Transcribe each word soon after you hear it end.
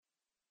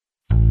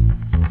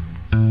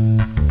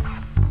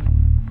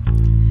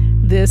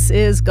This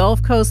is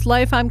Gulf Coast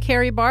Life. I'm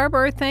Carrie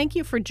Barber. Thank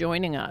you for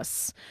joining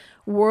us.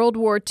 World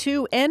War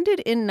II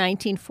ended in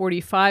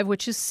 1945,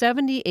 which is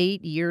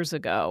 78 years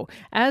ago.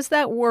 As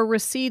that war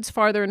recedes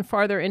farther and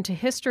farther into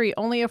history,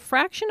 only a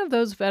fraction of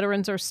those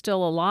veterans are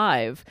still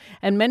alive,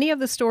 and many of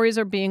the stories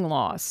are being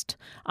lost.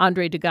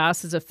 Andre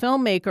Degas is a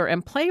filmmaker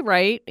and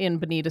playwright in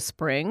Bonita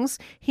Springs.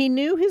 He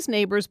knew his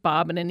neighbors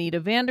Bob and Anita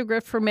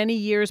Vandegrift for many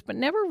years, but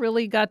never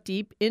really got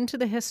deep into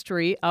the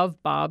history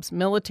of Bob's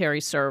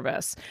military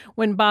service.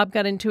 When Bob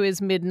got into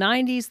his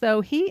mid-90s,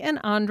 though, he and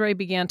Andre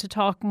began to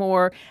talk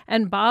more,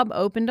 and Bob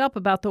opened up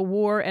about the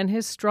war and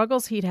his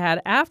struggles he'd had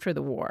after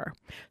the war.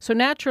 So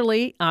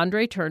naturally,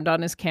 Andre turned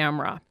on his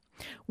camera.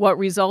 What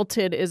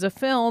resulted is a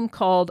film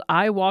called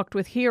I Walked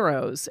with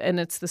Heroes, and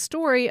it's the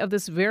story of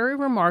this very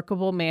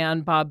remarkable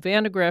man, Bob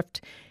Vandegrift,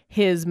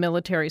 his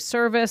military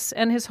service,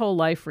 and his whole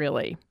life,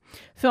 really.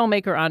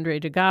 Filmmaker Andre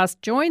Degas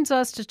joins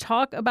us to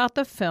talk about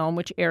the film,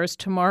 which airs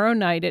tomorrow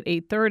night at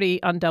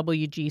 8:30 on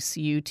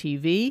WGCU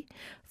TV.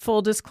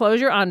 Full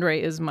disclosure,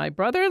 Andre is my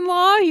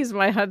brother-in-law. He's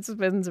my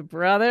husband's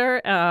brother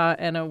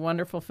and a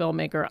wonderful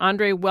filmmaker.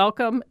 Andre,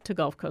 welcome to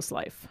Gulf Coast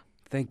Life.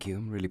 Thank you.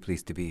 I'm really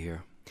pleased to be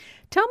here.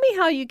 Tell me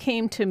how you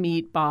came to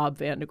meet Bob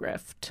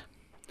Vandegrift.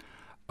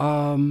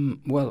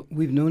 Well,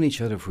 we've known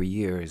each other for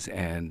years,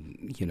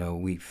 and,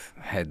 we've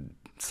had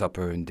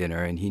supper and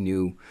dinner, and he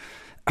knew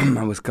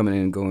I was coming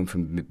in and going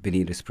from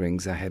Bonita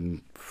Springs. I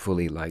hadn't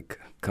fully,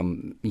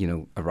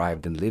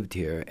 arrived and lived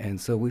here.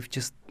 And so we've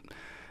just,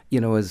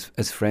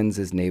 as friends,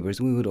 as neighbors,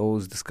 we would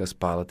always discuss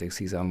politics.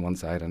 He's on one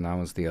side and I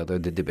was the other.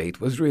 The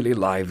debate was really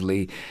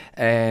lively.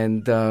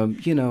 And,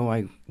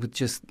 I would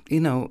just,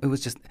 it was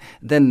just,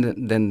 then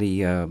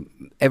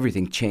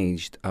everything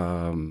changed,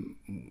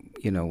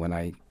 when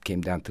I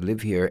came down to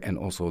live here, and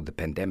also the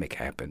pandemic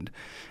happened.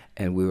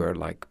 And we were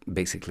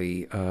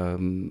basically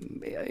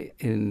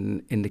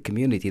in the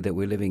community that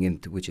we're living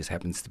in, which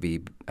happens to be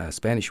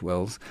Spanish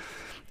Wells.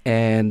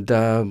 And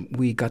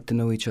we got to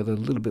know each other a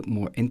little bit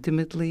more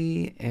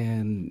intimately.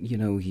 And,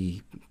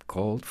 he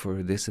called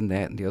for this and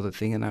that and the other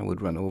thing, and I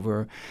would run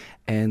over.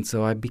 And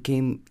so I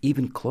became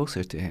even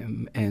closer to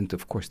him and,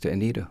 of course, to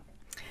Anita.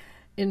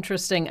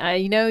 Interesting.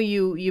 I know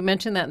you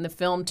mentioned that in the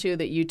film, too,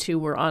 that you two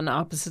were on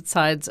opposite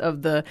sides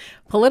of the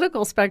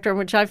political spectrum,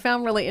 which I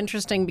found really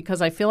interesting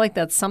because I feel like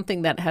that's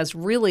something that has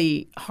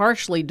really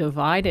harshly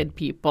divided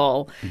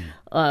people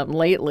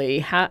lately.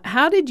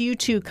 How did you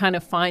two kind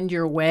of find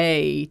your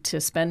way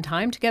to spend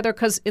time together?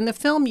 Because in the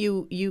film,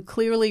 you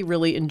clearly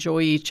really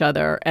enjoy each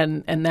other,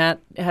 and that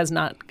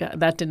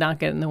did not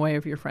get in the way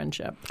of your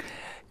friendship.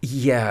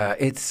 Yeah,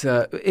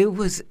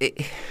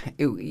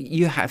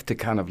 you have to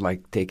kind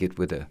of take it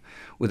with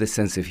a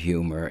sense of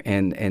humor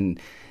and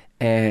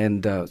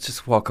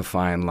just walk a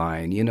fine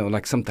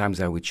line.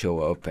 Sometimes I would show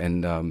up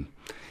and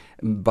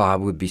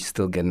Bob would be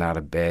still getting out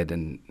of bed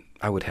and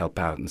I would help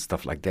out and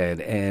stuff like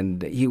that.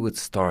 And he would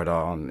start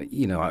on,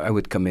 I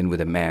would come in with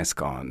a mask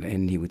on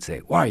and he would say,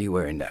 "Why are you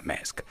wearing that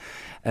mask?"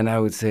 And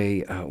I would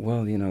say,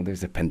 well,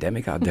 there's a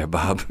pandemic out there,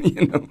 Bob,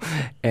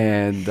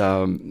 And,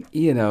 and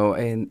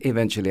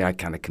eventually I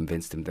kind of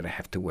convinced him that I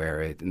have to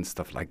wear it and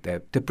stuff like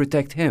that to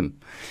protect him.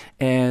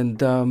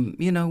 And,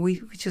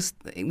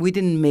 we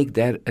didn't make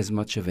that as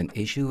much of an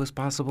issue as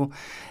possible.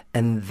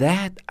 And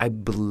that, I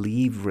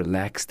believe,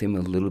 relaxed him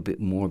a little bit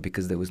more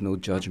because there was no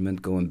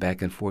judgment going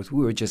back and forth.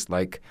 We were just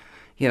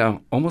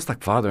almost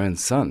like father and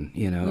son,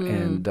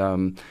 And,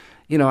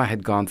 I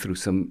had gone through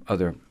some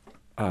other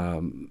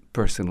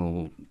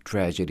personal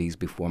tragedies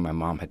before my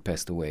mom had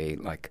passed away,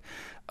 in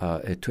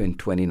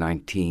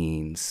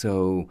 2019.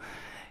 So,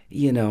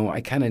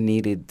 I kind of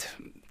needed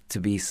to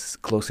be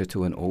closer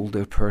to an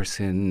older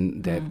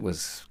person that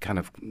was kind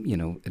of,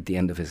 at the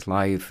end of his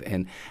life.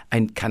 And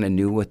I kind of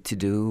knew what to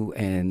do.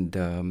 And,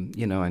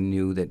 I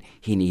knew that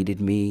he needed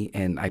me.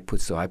 And I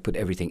put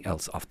everything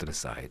else off to the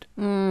side.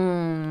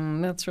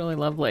 That's really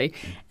lovely.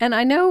 And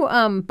I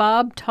know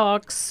Bob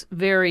talks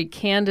very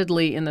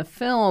candidly in the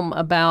film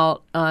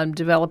about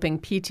developing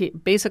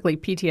basically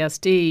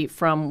PTSD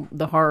from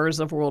the horrors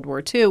of World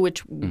War II,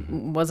 which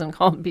wasn't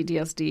called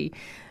PTSD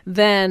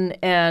then.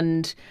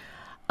 And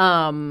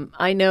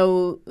I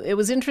know it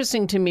was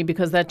interesting to me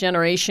because that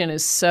generation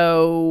is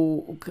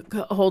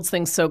holds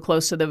things so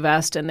close to the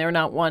vest, and they're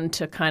not one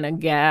to kind of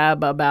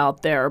gab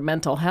about their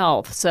mental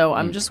health. So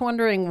I'm just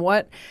wondering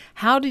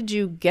how did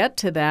you get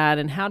to that,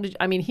 and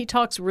he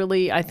talks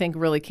really, I think,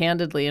 really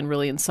candidly and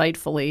really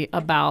insightfully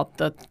about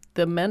the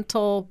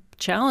mental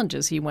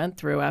challenges he went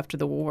through after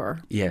the war.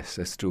 Yes,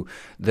 that's true.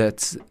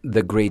 That's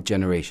the Great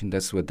Generation.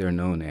 That's what they're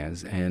known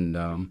as, and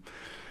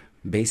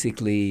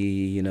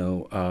basically,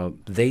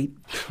 they,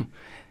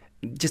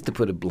 just to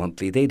put it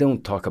bluntly, they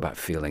don't talk about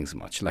feelings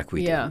much like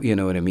we do. You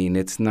know what I mean?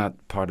 It's not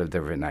part of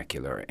their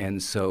vernacular.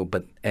 And so,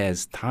 but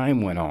as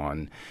time went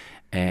on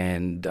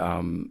and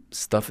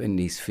stuff in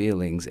these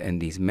feelings and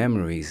these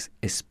memories,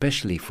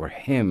 especially for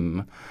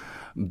him,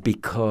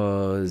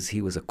 because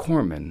he was a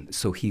corpsman,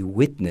 so he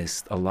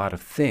witnessed a lot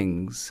of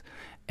things.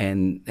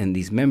 And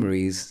these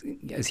memories,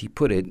 as he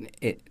put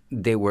it,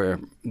 there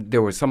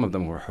were some of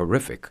them were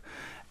horrific.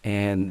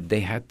 and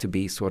they had to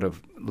be sort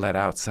of let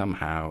out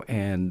somehow.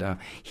 And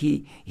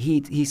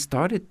he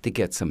started to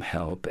get some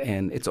help,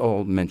 and it's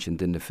all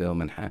mentioned in the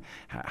film and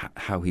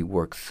how he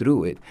worked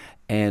through it.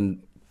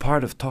 And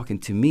part of talking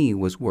to me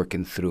was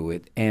working through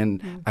it,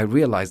 and I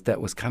realized that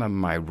was kind of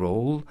my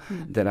role,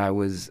 that I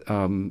was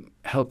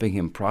helping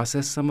him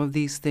process some of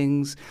these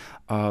things,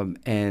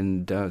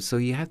 and so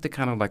you have to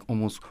kind of like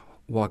almost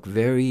walk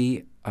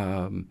very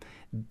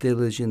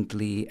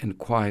diligently and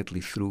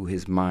quietly through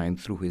his mind,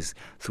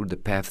 through the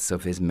paths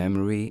of his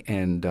memory,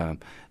 and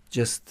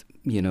just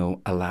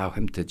allow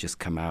him to just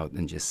come out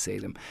and just say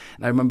them.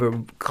 And I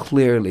remember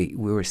clearly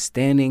we were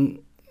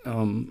standing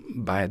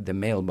by the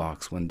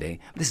mailbox one day.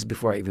 This is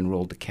before I even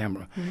rolled the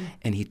camera.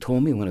 And he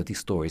told me one of these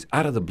stories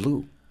out of the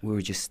blue. We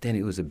were just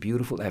standing. It was a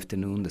beautiful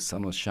afternoon. The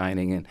sun was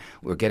shining, and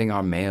we were getting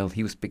our mail.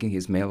 He was picking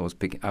his mail.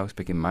 I was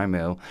picking my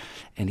mail.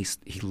 And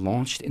he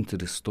launched into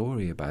the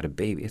story about a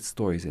baby. It's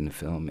stories in the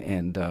film.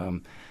 And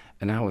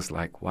I was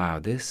like, wow,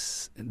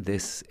 this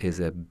is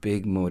a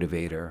big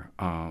motivator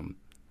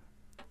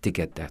to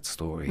get that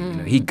story.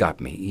 He got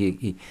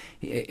me.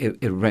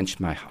 It wrenched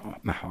my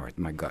heart,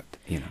 my gut.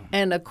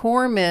 And a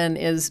corpsman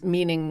is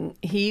meaning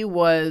he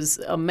was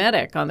a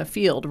medic on the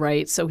field,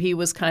 right? So he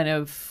was kind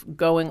of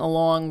going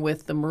along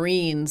with the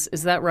Marines.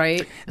 Is that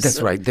right?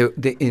 That's right.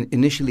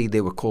 Initially,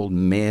 they were called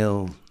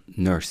male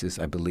nurses,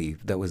 I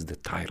believe. That was the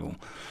title.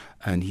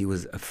 And he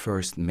was a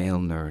first male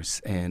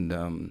nurse.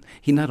 And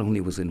he not only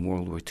was in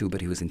World War II,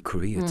 but he was in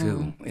Korea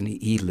too. And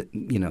he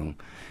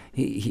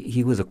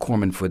was a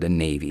corpsman for the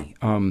Navy.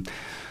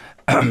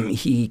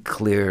 He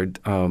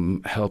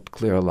helped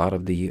clear a lot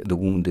of the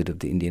wounded of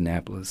the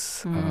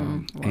Indianapolis,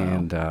 Wow.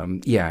 and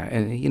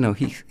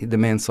the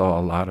man saw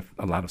a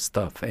lot of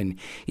stuff, and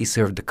he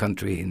served the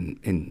country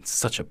in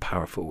such a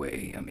powerful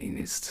way. I mean,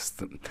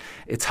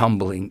 it's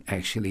humbling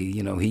actually.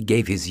 He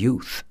gave his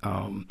youth.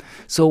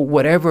 So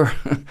whatever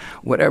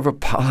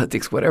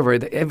politics,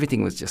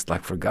 everything was just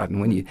like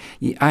forgotten.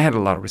 I had a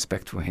lot of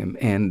respect for him,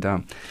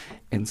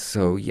 and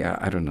so, yeah,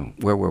 I don't know.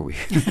 Where were we?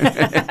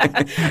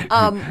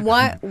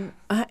 Why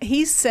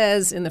he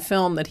says in the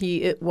film that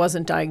he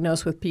wasn't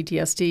diagnosed with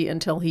PTSD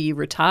until he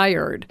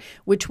retired,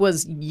 which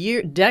was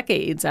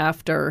decades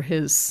after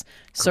his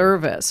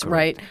service,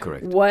 right?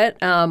 Correct.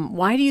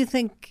 Why do you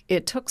think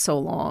it took so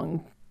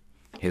long?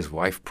 His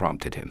wife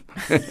prompted him.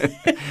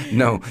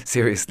 No,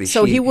 seriously.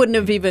 So he wouldn't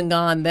have even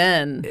gone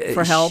then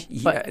for help?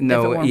 But if it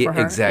weren't for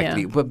her?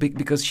 Exactly. Yeah. But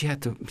because she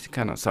had to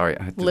kind of,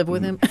 I had to live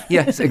with him?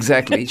 Yes,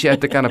 exactly. She had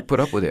to kind of put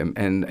up with him.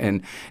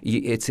 And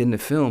it's in the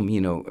film,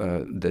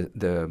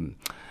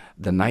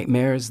 the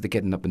nightmares, the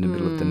getting up in the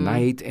middle of the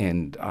night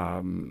and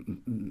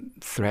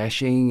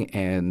thrashing,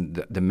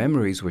 and the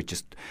memories were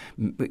just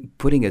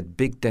putting a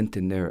big dent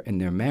in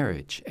their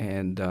marriage.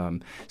 And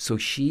so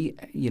she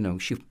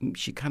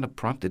kind of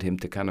prompted him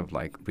to kind of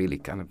like really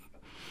kind of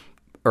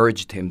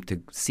urged him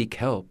to seek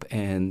help,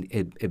 and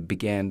it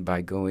began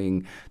by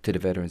going to the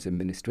Veterans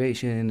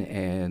Administration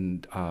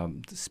and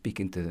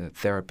speaking to the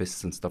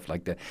therapists and stuff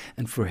like that.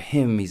 And for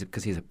him,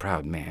 because he's a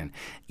proud man,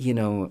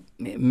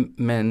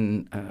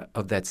 men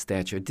of that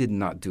stature did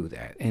not do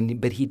that,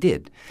 but he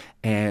did,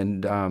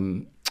 and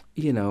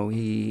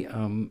he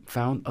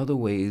found other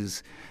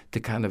ways to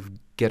kind of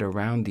get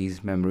around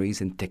these memories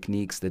and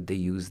techniques that they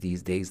use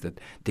these days that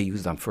they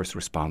used on first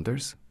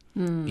responders.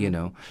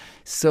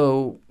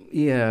 So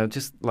yeah,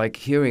 just like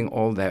hearing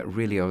all that,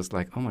 really, I was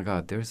like, oh my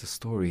God, there's a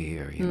story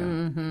here,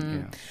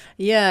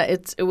 Yeah,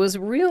 it was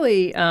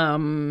really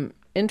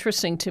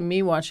interesting to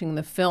me watching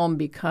the film,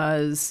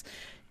 because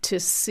to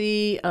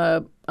see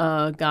a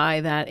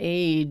guy that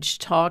age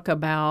talk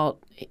about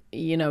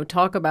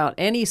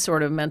any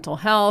sort of mental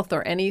health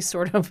or any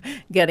sort of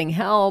getting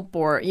help,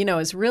 or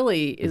is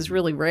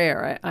really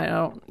rare. I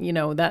don't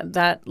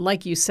that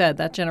like you said,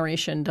 that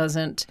generation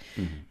doesn't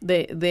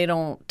they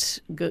don't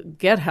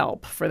get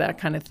help for that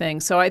kind of thing.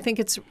 So I think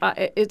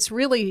it's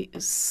really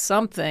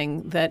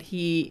something that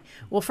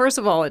first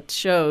of all, it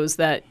shows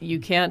that you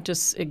can't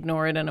just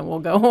ignore it and it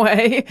will go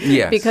away.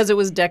 Yes. Because it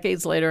was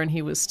decades later and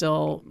he was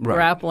still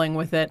grappling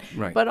with it.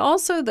 Right. But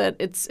also that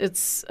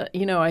it's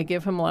I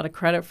give him a lot of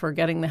credit for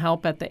getting the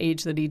help at the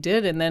age that he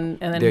did, and then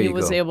he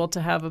was able to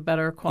have a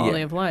better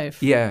quality of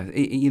life. Yeah,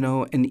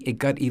 and it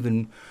got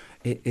even.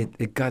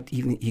 He got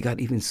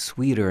even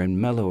sweeter and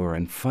mellower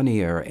and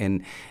funnier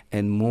and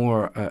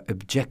more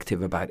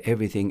objective about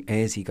everything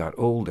as he got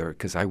older.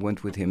 Because I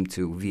went with him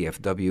to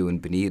VFW in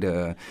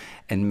Bonita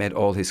and met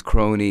all his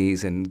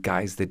cronies and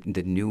guys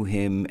that knew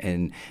him,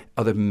 and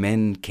other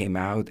men came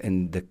out,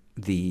 and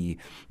the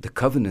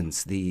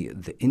covenants, the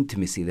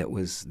intimacy that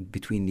was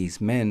between these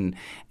men,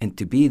 and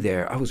to be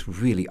there, I was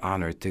really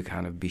honored to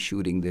kind of be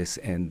shooting this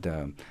and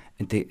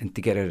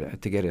to get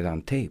it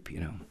on tape.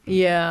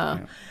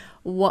 Yeah.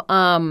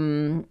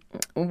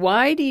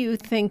 Why do you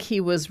think he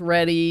was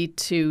ready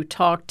to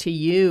talk to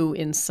you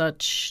in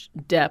such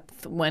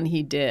depth when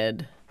he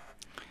did?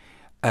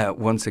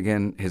 Once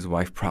again, his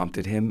wife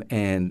prompted him,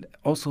 and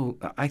also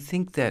I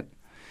think that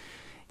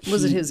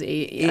Was it his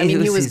age? I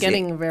mean, he was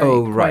getting very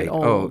right.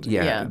 old. Oh,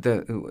 yeah.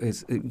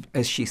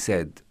 As she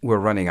said, we're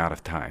running out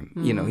of time.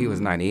 You know, he was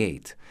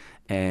 98,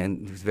 and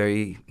he was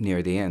very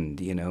near the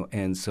end. You know,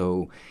 and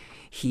so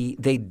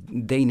they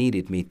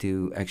needed me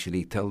to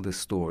actually tell this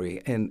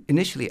story. And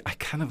initially, I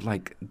kind of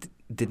like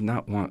did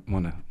not want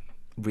to.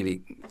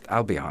 Really,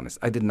 I'll be honest,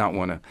 I did not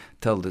want to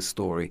tell this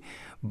story,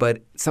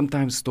 but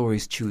sometimes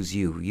stories choose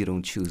you. You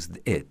don't choose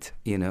it,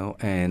 you know,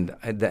 and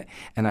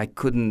I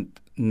couldn't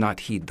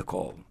not heed the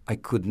call. I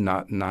could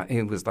not.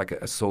 It was like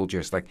a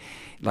soldier's,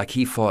 like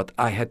he fought.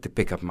 I had to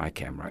pick up my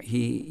camera.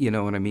 You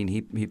know what I mean?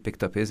 He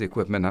picked up his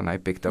equipment and I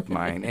picked up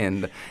mine,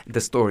 and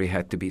the story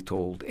had to be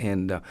told.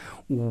 And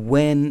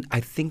when I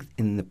think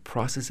in the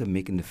process of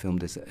making the film,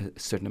 there's a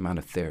certain amount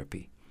of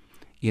therapy.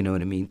 You know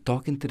what I mean?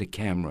 Talking to the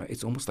camera,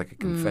 it's almost like a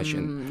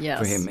confession yes.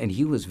 for him. And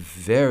he was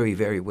very,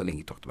 very willing.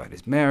 He talked about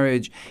his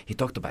marriage. He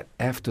talked about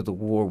after the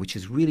war, which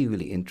is really,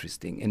 really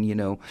interesting. And, you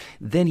know,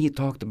 then he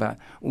talked about,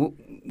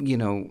 you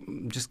know,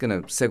 I'm just going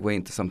to segue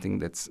into something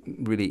that's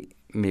really,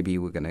 maybe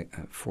we're going to,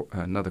 for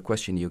another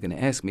question you're going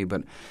to ask me.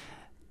 But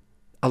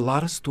a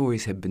lot of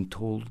stories have been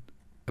told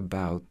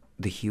about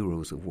the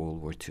heroes of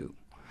World War II.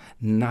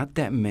 Not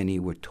that many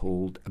were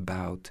told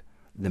about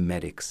the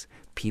medics,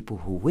 people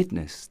who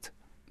witnessed,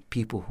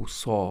 people who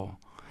saw,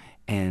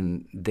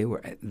 and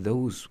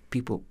those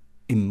people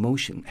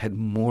had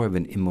more of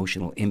an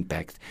emotional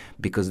impact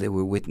because they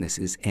were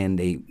witnesses, and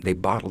they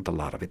bottled a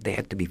lot of it. They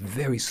had to be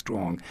very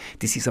strong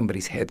to see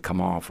somebody's head come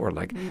off, or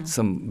like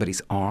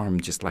somebody's arm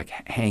just like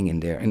hanging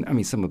there. And I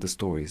mean, some of the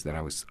stories that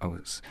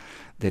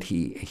that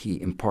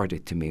he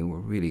imparted to me were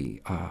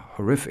really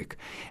horrific.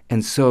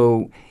 And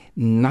so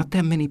not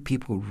that many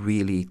people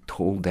really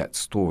told that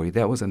story.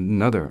 That was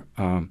another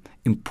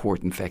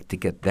important fact, to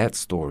get that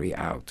story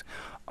out.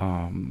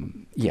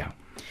 Yeah.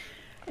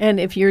 And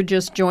if you're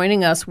just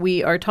joining us,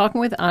 we are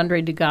talking with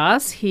Andre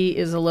Degas. He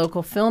is a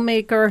local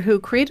filmmaker who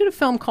created a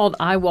film called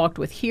I Walked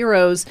with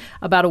Heroes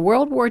about a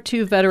World War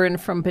II veteran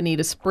from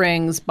Bonita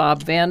Springs,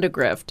 Bob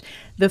Vandegrift.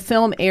 The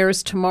film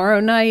airs tomorrow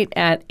night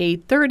at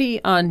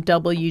 8:30 on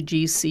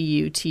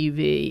WGCU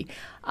TV.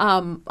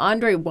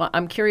 Andre,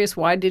 I'm curious,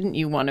 why didn't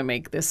you want to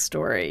make this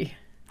story?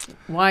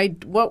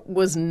 What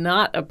was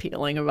not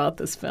appealing about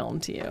this film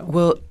to you?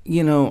 Well,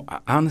 you know,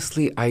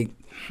 honestly, I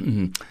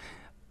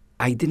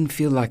didn't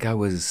feel like I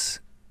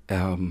was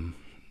an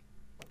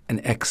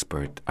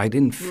expert. I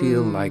didn't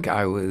feel like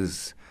I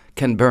was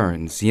Ken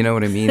Burns. You know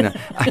what I mean?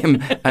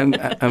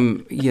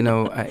 I'm you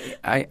know,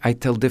 I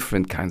tell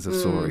different kinds of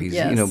stories.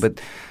 Yes. You know,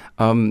 but.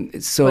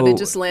 But it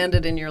just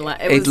landed in your lap.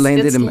 It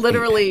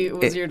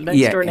was your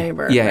next door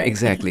neighbor. Yeah, right?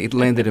 Exactly. It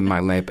landed in my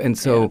lap, and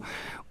so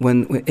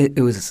when it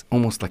was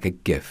almost like a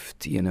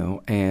gift, you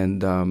know.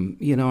 And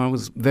you know, I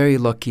was very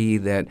lucky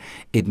that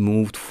it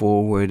moved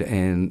forward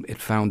and it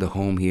found a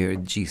home here at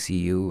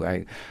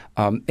GCU.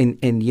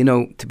 And you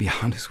know, to be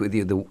honest with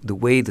you, the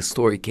way the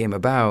story came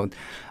about.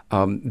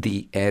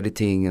 The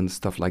editing and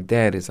stuff like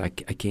that is I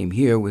came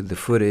here with the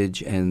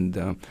footage,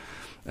 and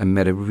I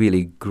met a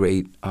really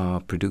great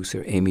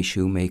producer, Amy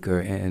Shoemaker,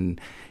 and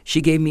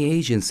she gave me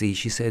agency.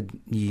 She said,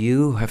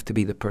 you have to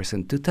be the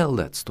person to tell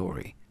that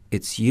story.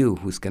 It's you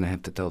who's going to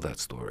have to tell that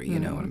story, you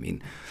know what I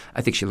mean?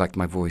 I think she liked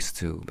my voice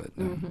too, but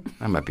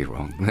I might be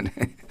wrong.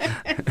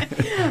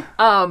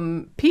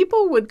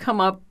 People would come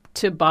up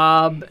to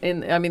Bob,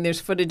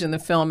 there's footage in the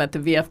film at the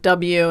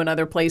VFW and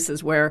other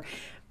places where,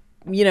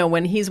 you know,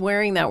 when he's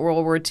wearing that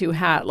World War II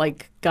hat,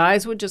 like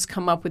guys would just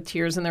come up with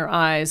tears in their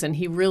eyes, and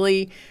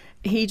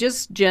he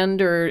just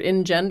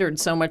engendered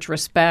so much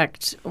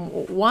respect.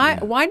 Why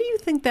do you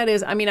think that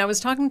is? I mean, I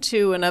was talking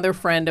to another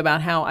friend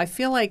about how I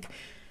feel like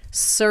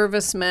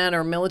servicemen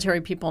or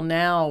military people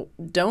now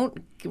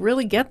don't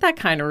really get that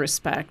kind of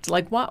respect.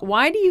 Like,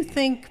 why do you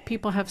think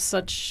people have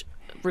such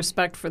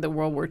respect for the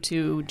World War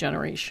II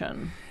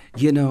generation?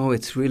 You know,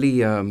 it's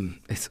really,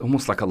 it's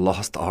almost like a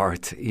lost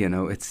art. You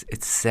know, it's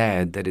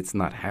sad that it's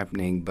not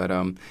happening, but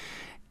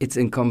it's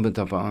incumbent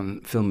upon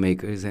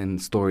filmmakers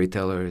and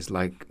storytellers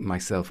like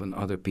myself and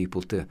other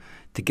people to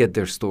get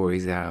their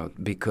stories out,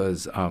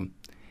 because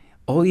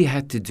all you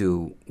had to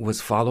do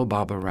was follow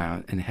Bob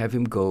around and have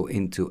him go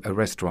into a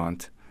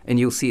restaurant, and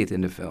you'll see it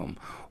in the film,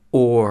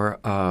 or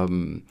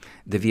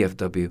the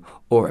VFW,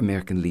 or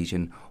American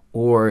Legion,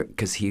 or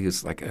because he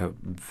was like a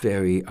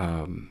very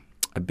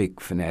a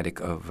big fanatic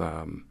of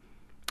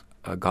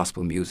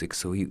gospel music.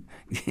 So he,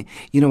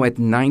 you know, at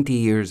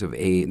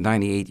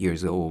 98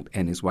 years old,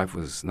 and his wife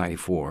was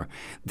 94,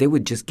 they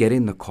would just get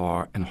in the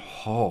car and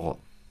haul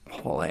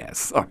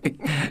ass,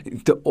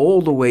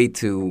 all the way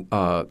to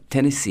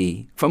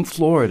Tennessee from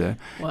Florida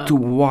to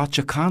watch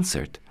a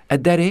concert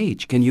at that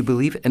age. Can you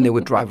believe it? And they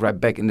would drive right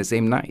back in the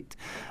same night.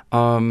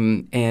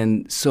 And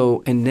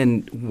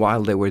then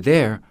while they were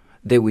there,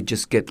 they would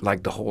just get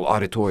like the whole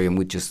auditorium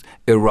would just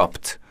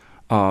erupt.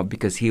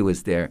 Because he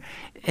was there.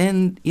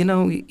 and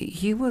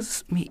he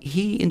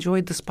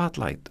enjoyed the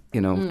spotlight,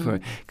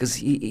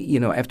 because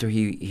after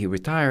he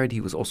retired,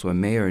 he was also a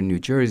mayor in New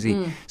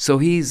Jersey. So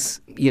he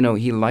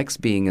likes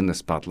being in the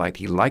spotlight.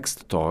 He likes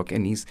to talk,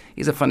 and he's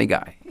a funny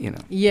guy.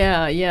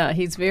 Yeah.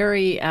 He's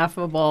very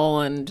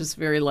affable and just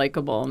very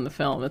likable in the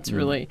film. It's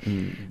really,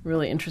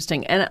 really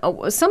interesting. And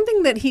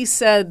something that he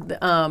said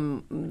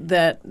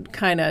that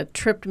kind of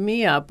tripped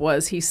me up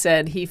was he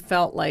said he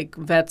felt like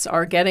vets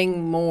are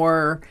getting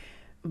more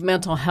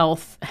mental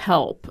health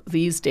help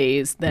these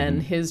days than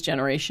his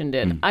generation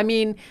did. I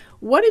mean,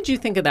 what did you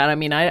think of that? I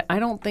mean, I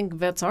don't think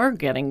vets are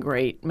getting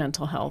great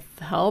mental health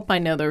help. I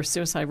know their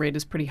suicide rate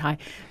is pretty high.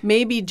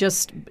 Maybe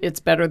just it's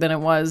better than it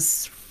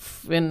was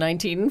in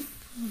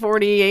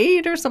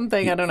 1948 or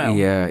something. I don't know.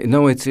 Yeah.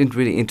 No, it's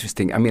really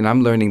interesting. I mean,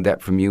 I'm learning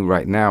that from you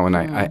right now, and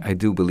I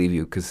do believe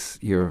you because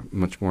you're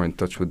much more in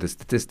touch with the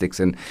statistics.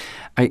 And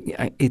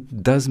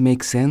it does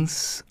make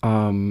sense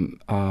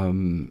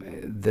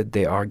that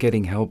they are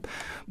getting help.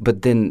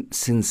 But then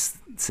since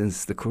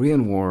the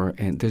Korean War,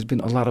 and there's been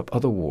a lot of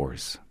other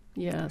wars.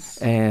 Yes.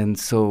 And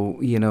so,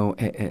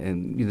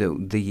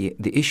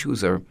 the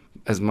issues are,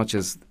 as much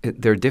as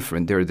they're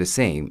different, they're the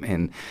same.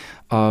 And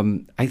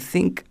I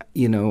think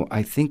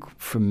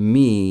for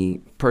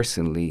me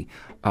personally,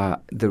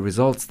 the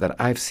results that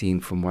I've seen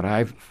from what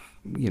I've,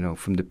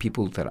 from the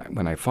people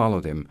when I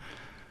follow them,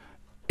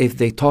 if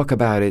they talk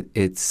about it,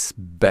 it's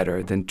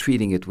better than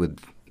treating it with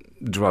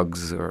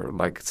drugs or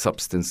like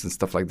substance and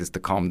stuff like this to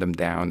calm them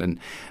down. And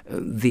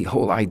the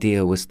whole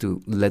idea was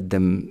to let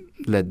them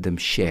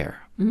share.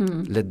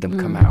 Let them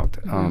come out.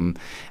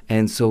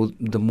 And so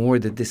the more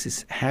that this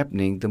is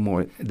happening, the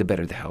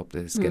better the help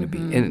that it's going to be.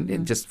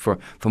 And just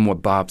from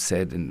what Bob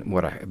said and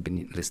what I have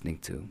been listening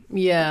to.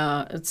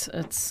 Yeah,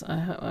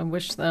 I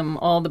wish them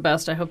all the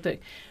best. I hope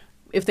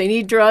if they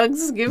need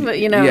drugs, give it.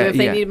 If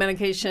they need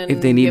medication, if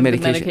they need give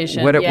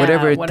medication,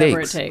 whatever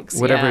it takes.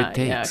 Whatever it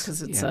takes.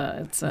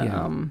 Yeah,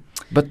 because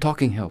but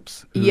talking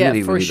helps. Yeah,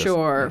 really, for really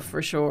sure, does.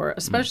 for sure.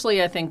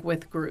 Especially, I think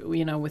with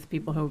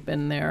people who've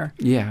been there.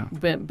 Yeah,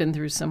 been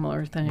through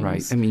similar things.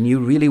 Right. I mean, you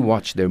really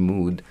watch their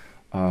mood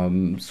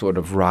sort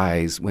of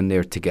rise when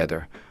they're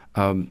together.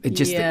 It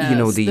just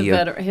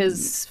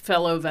his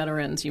fellow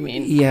veterans, you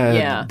mean?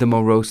 Yeah, the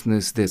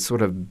moroseness, the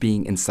sort of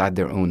being inside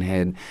their own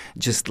head,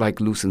 just like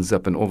loosens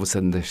up, and all of a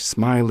sudden they're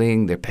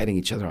smiling, they're patting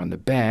each other on the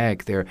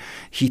back.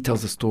 He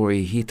tells a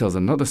story, he tells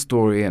another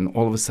story, and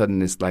all of a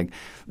sudden it's like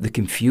the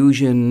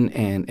confusion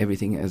and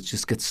everything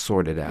just gets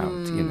sorted out.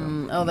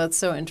 Oh, that's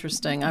so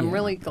interesting. I'm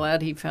really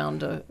glad he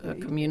found a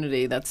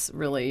community that's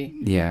really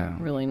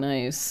really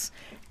nice.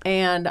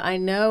 And I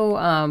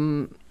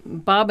know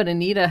Bob and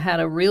Anita had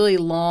a really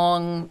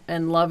long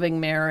and loving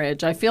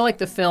marriage. I feel like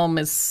the film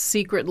is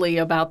secretly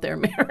about their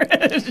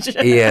marriage.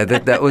 Yeah,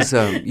 that was,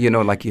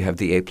 like you have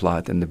the A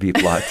plot and the B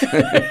plot.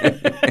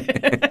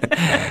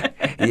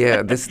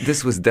 Yeah,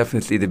 this was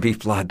definitely the B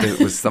plot that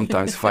was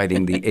sometimes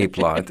fighting the A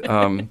plot.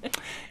 Like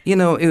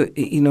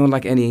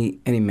any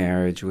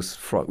marriage was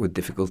fraught with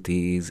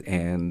difficulties,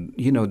 and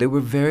they were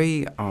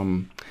very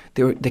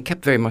they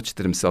kept very much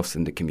to themselves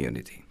in the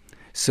community.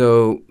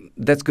 So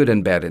that's good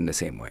and bad in the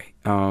same way.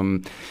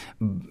 And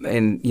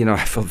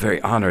I felt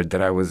very honored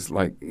that I was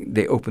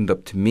they opened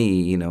up to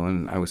me,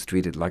 and I was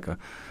treated like a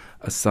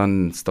son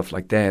and stuff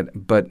like that.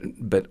 But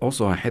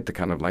also I had to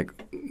kind of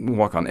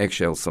walk on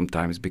eggshells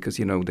sometimes because,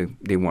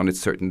 they wanted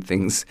certain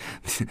things.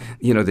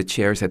 The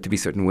chairs had to be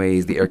certain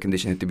ways, the air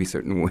conditioning had to be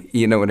certain way,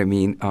 you know what I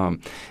mean?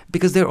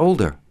 Because they're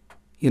older.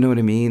 You know what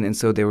I mean? And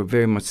so they were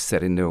very much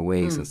set in their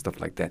ways and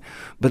stuff like that.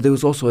 But there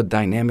was also a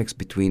dynamics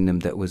between them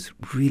that was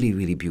really,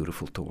 really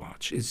beautiful to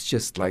watch. It's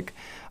just like,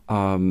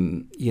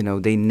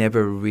 they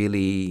never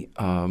really,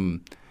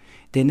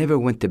 they never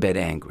went to bed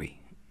angry.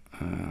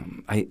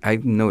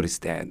 I've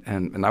noticed that,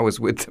 and I was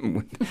with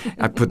them.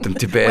 I put them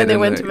to bed. When they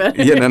went to bed.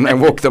 Yeah, and I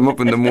woke them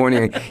up in the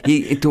morning.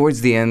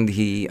 Towards the end,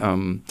 he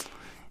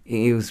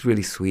was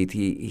really sweet.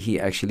 He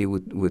actually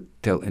would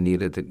tell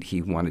Anita that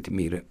he wanted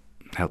me to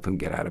help him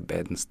get out of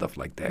bed and stuff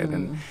like that.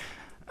 And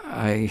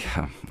I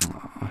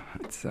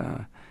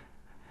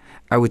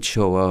would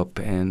show up,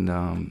 and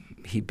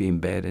he'd be in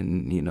bed,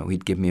 and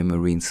he'd give me a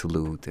Marine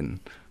salute, and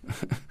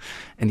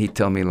and he'd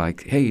tell me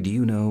hey, do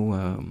you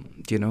know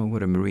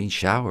what a Marine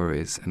shower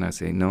is? And I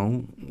say,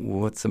 no,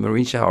 what's a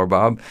Marine shower,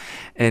 Bob?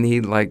 And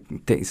he'd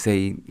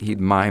he'd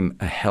mime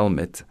a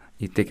helmet.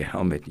 You take a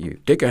helmet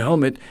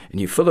and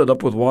you fill it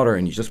up with water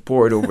and you just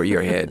pour it over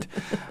your head.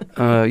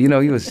 He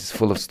was just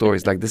full of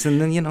stories like this. And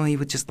then, he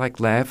would just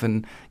laugh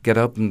and get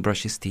up and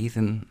brush his teeth,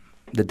 and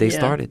the day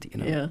started,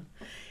 Yeah.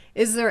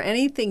 Is there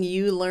anything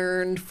you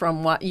learned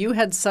from what you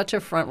had such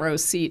a front row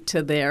seat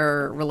to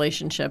their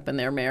relationship and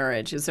their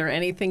marriage? Is there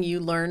anything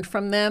you learned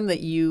from them that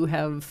you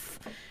have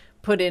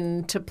put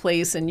into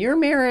place in your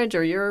marriage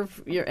or your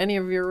any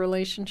of your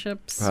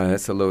relationships?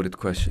 That's a loaded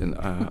question.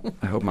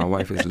 I hope my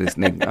wife is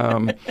listening.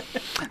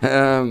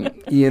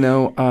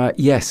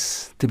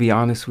 Yes, to be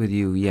honest with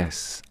you,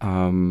 yes.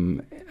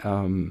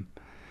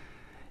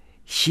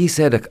 She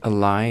said a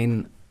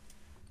line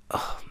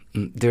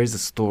there's a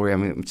story. I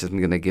mean, I'm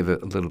going to give a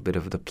little bit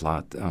of the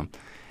plot.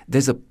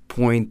 There's a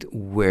point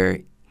where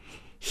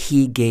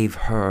he gave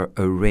her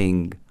a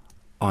ring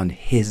on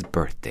his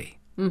birthday.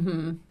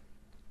 Mm-hmm.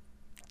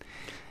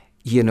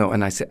 You know,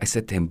 and I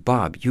said to him,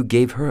 Bob, you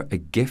gave her a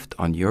gift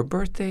on your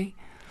birthday?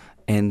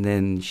 And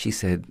then she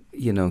said,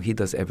 you know, he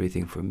does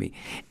everything for me.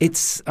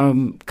 It's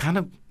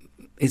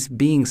it's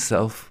being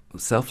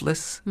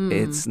selfless.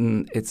 It's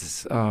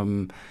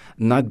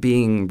not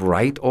being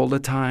right all the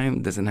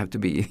time. Doesn't have to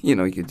be, you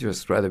know, you'd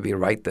just rather be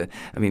right.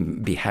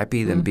 Be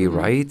happy than be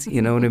right.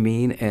 You know what I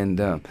mean? And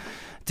to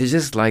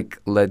just like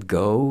let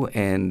go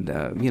and,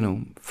 you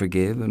know,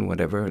 forgive and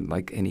whatever,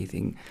 like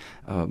anything,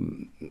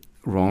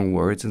 wrong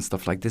words and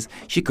stuff like this.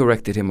 She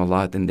corrected him a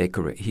lot, and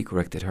he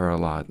corrected her a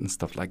lot and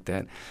stuff like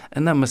that.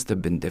 And that must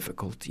have been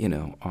difficult, you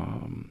know.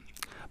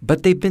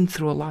 But they've been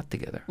through a lot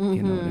together,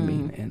 you know what I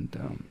mean? And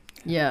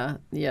yeah,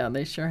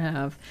 they sure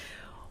have.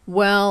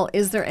 Well,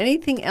 is there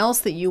anything else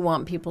that you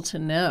want people to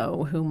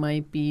know who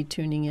might be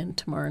tuning in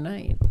tomorrow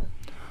night?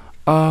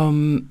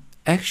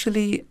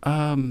 Actually,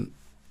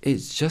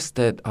 it's just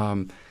that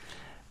I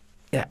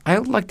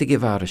would like to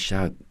give out a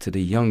shout to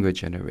the younger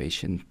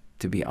generation.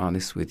 To be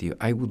honest with you,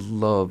 I would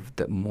love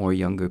that more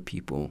younger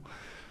people,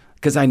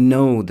 because I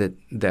know that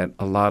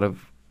a lot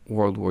of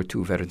World War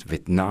II veterans,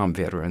 Vietnam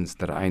veterans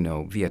that I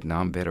know,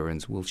 Vietnam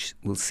veterans will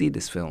see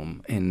this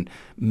film, and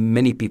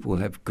many people will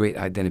have great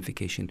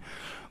identification.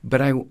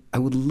 But I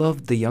would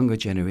love the younger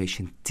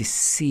generation to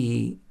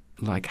see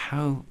like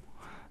how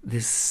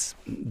these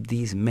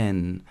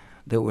men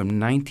that were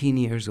 19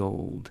 years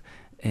old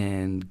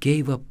and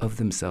gave up of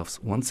themselves.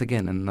 Once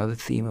again, another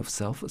theme of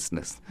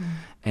selflessness,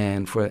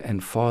 and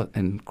fought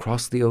and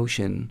crossed the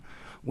ocean,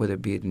 whether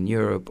it be in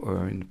Europe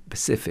or in the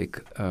Pacific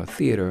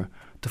theater,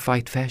 to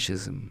fight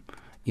fascism,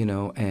 you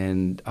know,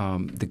 and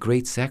the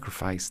great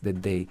sacrifice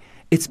that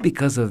it's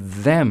because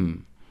of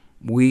them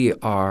we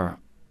are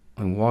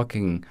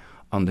walking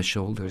on the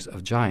shoulders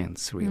of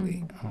giants,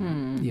 really.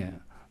 Yeah.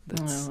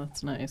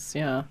 That's nice,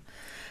 yeah.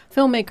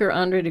 Filmmaker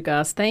Andre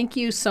Degas, thank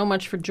you so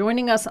much for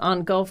joining us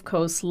on Gulf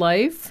Coast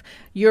Life.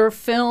 Your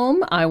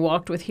film, I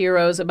Walked with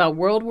Heroes, about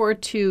World War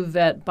II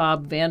vet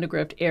Bob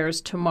Vandegrift,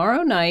 airs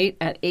tomorrow night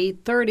at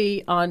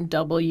 8:30 on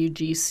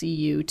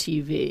WGCU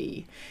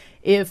TV.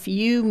 If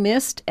you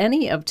missed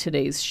any of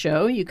today's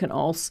show, you can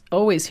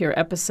always hear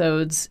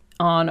episodes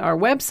on our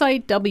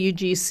website,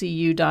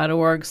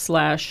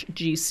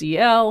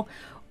 wgcu.org/GCL,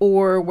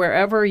 or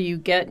wherever you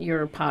get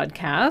your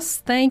podcasts.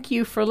 Thank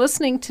you for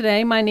listening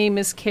today. My name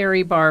is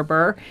Carrie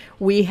Barber.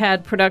 We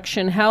had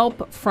production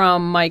help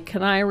from Mike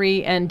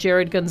Canary and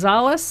Jared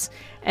Gonzalez,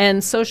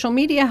 and social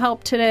media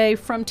help today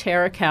from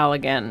Tara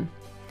Callaghan.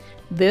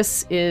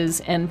 This is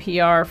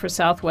NPR for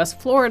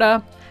Southwest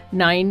Florida,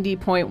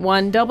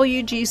 90.1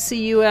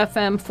 WGCU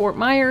FM Fort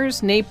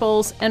Myers,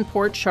 Naples, and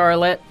Port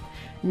Charlotte,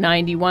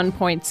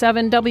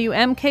 91.7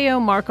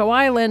 WMKO Marco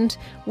Island.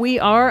 We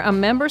are a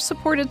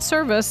member-supported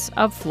service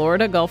of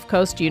Florida Gulf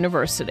Coast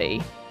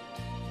University.